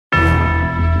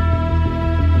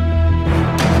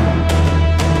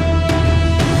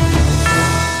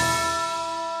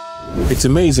It's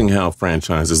amazing how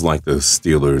franchises like the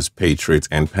Steelers, Patriots,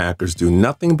 and Packers do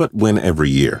nothing but win every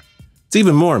year. It's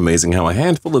even more amazing how a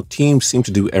handful of teams seem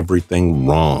to do everything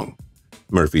wrong.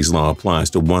 Murphy's Law applies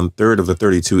to 1/3 of the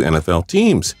 32 NFL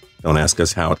teams. Don't ask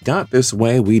us how it got this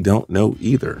way, we don't know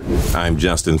either. I'm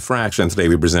Justin Fraction, and today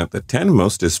we present the 10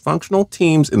 most dysfunctional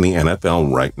teams in the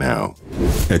NFL right now.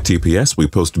 At TPS, we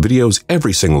post videos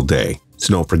every single day,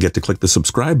 so don't forget to click the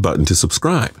subscribe button to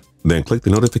subscribe. Then click the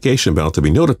notification bell to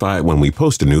be notified when we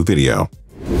post a new video.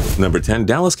 Number 10,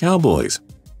 Dallas Cowboys.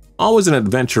 Always an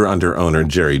adventure under owner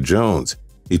Jerry Jones.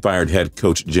 He fired head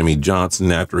coach Jimmy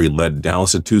Johnson after he led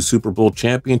Dallas to 2 Super Bowl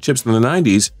championships in the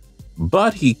 90s,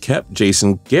 but he kept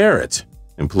Jason Garrett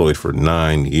employed for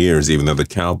 9 years, even though the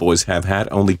Cowboys have had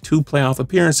only 2 playoff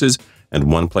appearances and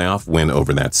 1 playoff win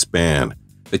over that span.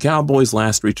 The Cowboys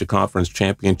last reached a conference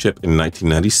championship in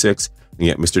 1996, and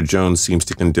yet Mr. Jones seems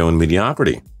to condone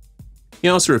mediocrity. He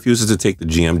also refuses to take the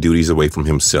GM duties away from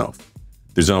himself.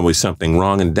 There's always something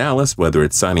wrong in Dallas, whether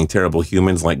it's signing terrible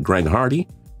humans like Greg Hardy,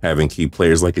 having key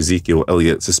players like Ezekiel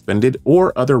Elliott suspended,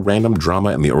 or other random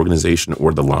drama in the organization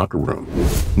or the locker room.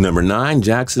 Number 9,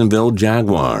 Jacksonville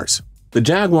Jaguars. The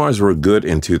Jaguars were good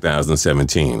in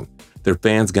 2017. Their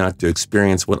fans got to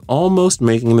experience what almost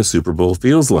making the Super Bowl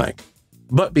feels like.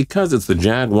 But because it's the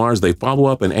Jaguars, they follow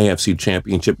up an AFC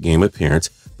Championship game appearance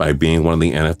by being one of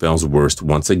the NFL's worst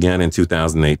once again in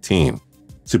 2018.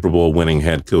 Super Bowl winning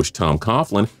head coach Tom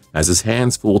Coughlin has his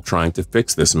hands full trying to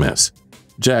fix this mess.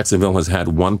 Jacksonville has had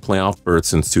 1 playoff berth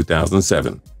since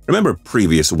 2007. Remember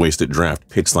previous wasted draft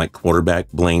picks like quarterback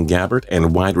Blaine Gabbert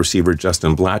and wide receiver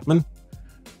Justin Blackmon?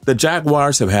 The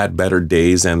Jaguars have had better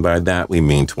days, and by that we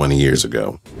mean 20 years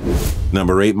ago.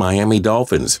 Number 8, Miami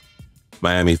Dolphins.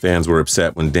 Miami fans were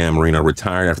upset when Dan Marino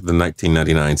retired after the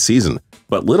 1999 season,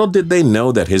 but little did they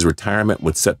know that his retirement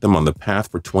would set them on the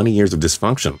path for 20 years of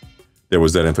dysfunction. There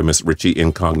was that infamous Richie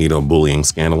Incognito bullying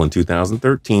scandal in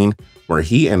 2013, where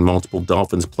he and multiple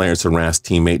Dolphins players harassed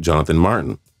teammate Jonathan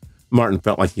Martin. Martin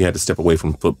felt like he had to step away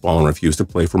from football and refused to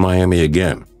play for Miami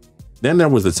again. Then there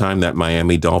was the time that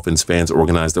Miami Dolphins fans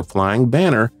organized a flying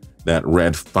banner that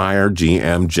read "Fire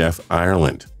GM Jeff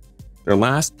Ireland." Their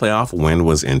last playoff win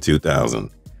was in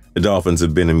 2000. The Dolphins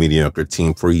have been a mediocre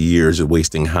team for years,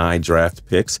 wasting high draft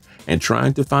picks and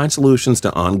trying to find solutions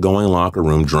to ongoing locker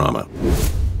room drama.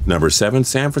 Number 7,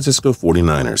 San Francisco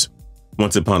 49ers.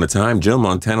 Once upon a time, Joe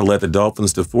Montana led the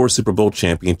Dolphins to 4 Super Bowl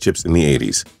championships in the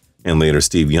 80s, and later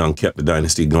Steve Young kept the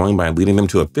dynasty going by leading them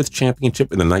to a 5th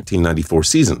championship in the 1994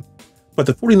 season. But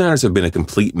the 49ers have been a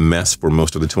complete mess for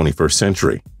most of the 21st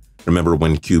century. Remember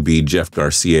when QB Jeff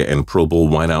Garcia and Pro Bowl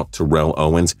wideout Terrell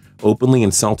Owens openly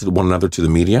insulted one another to the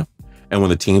media? And when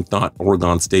the team thought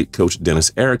Oregon State coach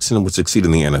Dennis Erickson would succeed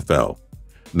in the NFL?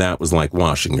 That was like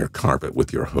washing your carpet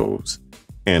with your hose.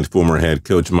 And former head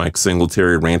coach Mike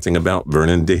Singletary ranting about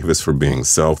Vernon Davis for being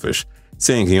selfish,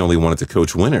 saying he only wanted to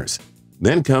coach winners.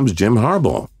 Then comes Jim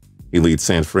Harbaugh. He leads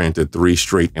San Fran to 3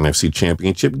 straight NFC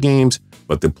Championship games,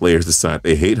 but the players decide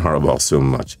they hate Harbaugh so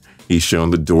much he's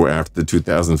shown the door after the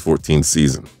 2014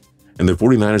 season. And the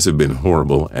 49ers have been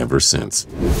horrible ever since.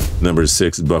 Number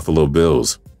 6, Buffalo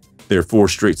Bills. Their 4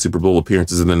 straight Super Bowl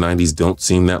appearances in the 90s don't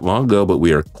seem that long ago, but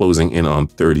we are closing in on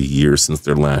 30 years since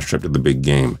their last trip to the big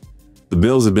game. The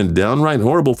Bills have been downright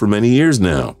horrible for many years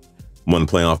now. 1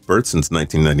 playoff berth since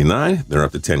 1999, they're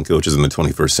up to 10 coaches in the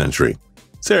 21st century.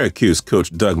 Syracuse coach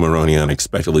Doug Marrone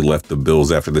unexpectedly left the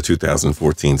Bills after the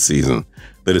 2014 season.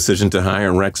 The decision to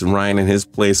hire Rex Ryan in his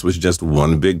place was just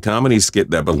one big comedy skit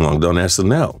that belonged on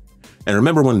SNL. And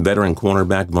remember when veteran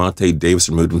cornerback Vontae Davis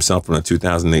removed himself from a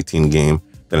 2018 game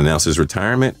that announced his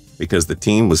retirement because the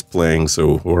team was playing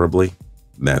so horribly?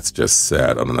 That's just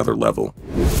sad on another level.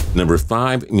 Number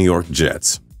 5, New York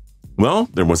Jets. Well,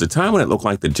 there was a time when it looked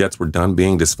like the Jets were done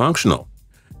being dysfunctional.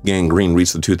 Gang Green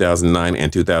reached the 2009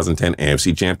 and 2010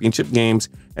 AFC Championship games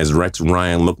as Rex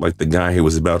Ryan looked like the guy who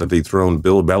was about to dethrone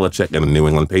Bill Belichick and the New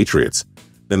England Patriots.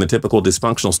 Then the typical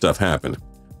dysfunctional stuff happened.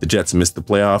 The Jets missed the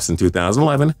playoffs in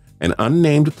 2011, and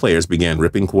unnamed players began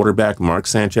ripping quarterback Mark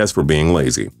Sanchez for being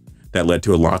lazy. That led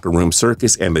to a locker room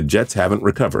circus, and the Jets haven't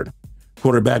recovered.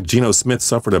 Quarterback Geno Smith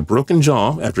suffered a broken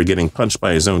jaw after getting punched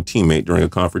by his own teammate during a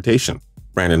confrontation.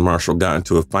 Brandon Marshall got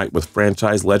into a fight with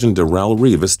franchise legend Darrelle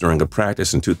Revis during a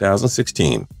practice in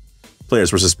 2016.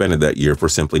 Players were suspended that year for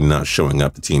simply not showing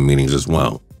up to team meetings as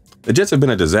well. The Jets have been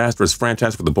a disastrous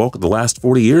franchise for the bulk of the last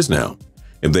 40 years now.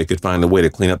 If they could find a way to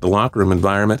clean up the locker room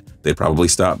environment, they'd probably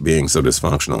stop being so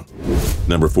dysfunctional.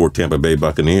 Number 4, Tampa Bay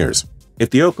Buccaneers. If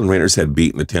the Oakland Raiders had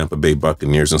beaten the Tampa Bay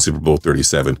Buccaneers in Super Bowl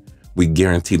 37, we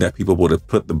guarantee that people would have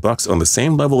put the Bucs on the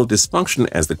same level of dysfunction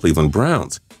as the Cleveland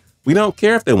Browns. We don't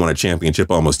care if they won a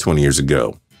championship almost 20 years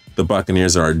ago. The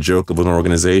Buccaneers are a joke of an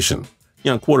organization.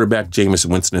 Young quarterback Jameis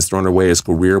Winston has thrown away his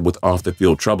career with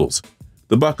off-the-field troubles.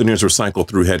 The Buccaneers recycle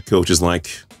through head coaches like,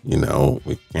 we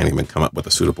can't even come up with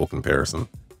a suitable comparison.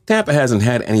 Tampa hasn't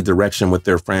had any direction with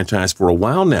their franchise for a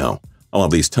while now. All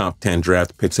of these top 10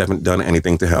 draft picks haven't done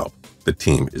anything to help. The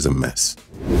team is a mess.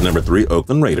 Number 3,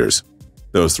 Oakland Raiders.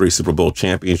 Those 3 Super Bowl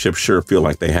championships sure feel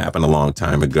like they happened a long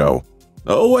time ago.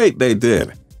 Oh wait, they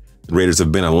did. The Raiders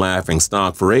have been a laughing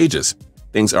stock for ages.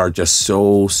 Things are just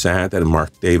so sad that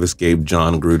Mark Davis gave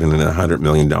John Gruden a $100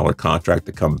 million contract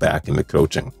to come back into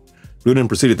coaching. Gruden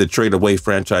proceeded to trade away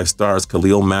franchise stars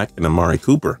Khalil Mack and Amari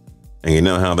Cooper. And you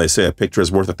know how they say a picture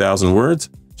is worth 1,000 words?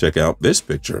 Check out this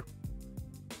picture.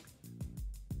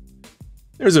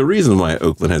 There's a reason why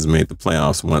Oakland has made the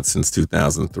playoffs once since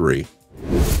 2003.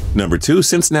 Number 2,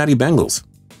 Cincinnati Bengals.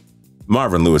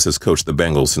 Marvin Lewis has coached the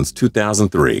Bengals since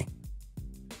 2003.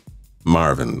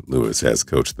 Marvin Lewis has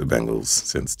coached the Bengals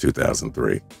since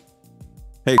 2003.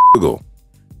 Hey, Google,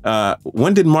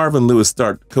 when did Marvin Lewis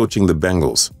start coaching the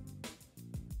Bengals?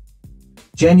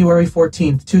 January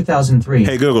 14th, 2003.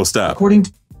 Hey, Google, stop. According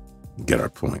to... Get our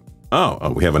point.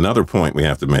 Oh, we have another point we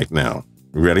have to make now.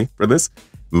 You ready for this?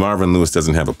 Marvin Lewis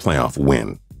doesn't have a playoff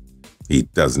win. He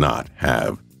does not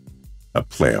have a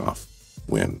playoff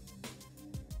win.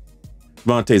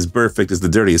 Vontaze Burfict is the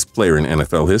dirtiest player in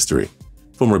NFL history.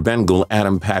 Former Bengal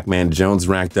Adam Pac-Man Jones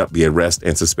racked up the arrests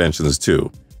and suspensions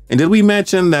too. And did we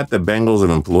mention that the Bengals have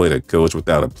employed a coach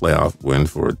without a playoff win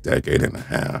for a decade and a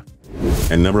half?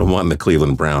 And number 1, the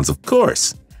Cleveland Browns, of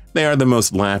course. They are the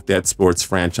most laughed at sports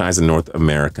franchise in North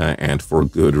America, and for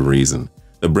good reason.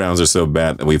 The Browns are so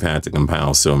bad that we've had to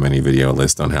compile so many video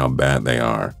lists on how bad they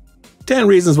are. 10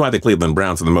 reasons why the Cleveland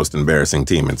Browns are the most embarrassing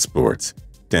team in sports.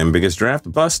 10 biggest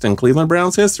draft busts in Cleveland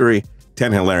Browns history.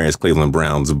 10 hilarious Cleveland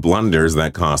Browns blunders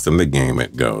that cost them the game.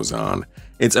 It goes on.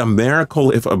 It's a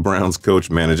miracle if a Browns coach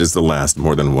manages to last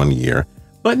more than 1 year.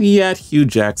 But yet, Hugh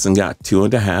Jackson got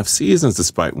 2.5 seasons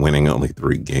despite winning only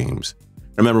 3 games.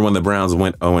 Remember when the Browns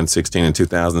went 0-16 in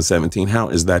 2017? How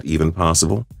is that even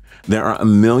possible? There are a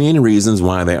million reasons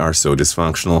why they are so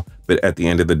dysfunctional, but at the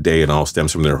end of the day, it all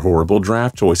stems from their horrible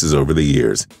draft choices over the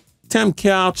years. Tim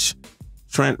Couch,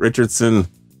 Trent Richardson,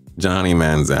 Johnny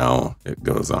Manziel, it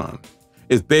goes on.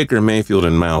 If Baker Mayfield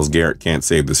and Myles Garrett can't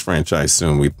save this franchise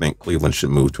soon, we think Cleveland should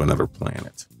move to another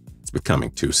planet. It's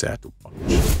becoming too sad to watch.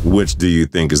 Which do you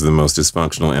think is the most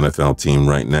dysfunctional NFL team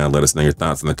right now? Let us know your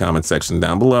thoughts in the comment section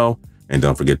down below. And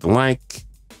don't forget to like,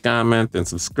 comment, and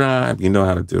subscribe. You know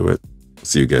how to do it.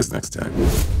 See you guys next time.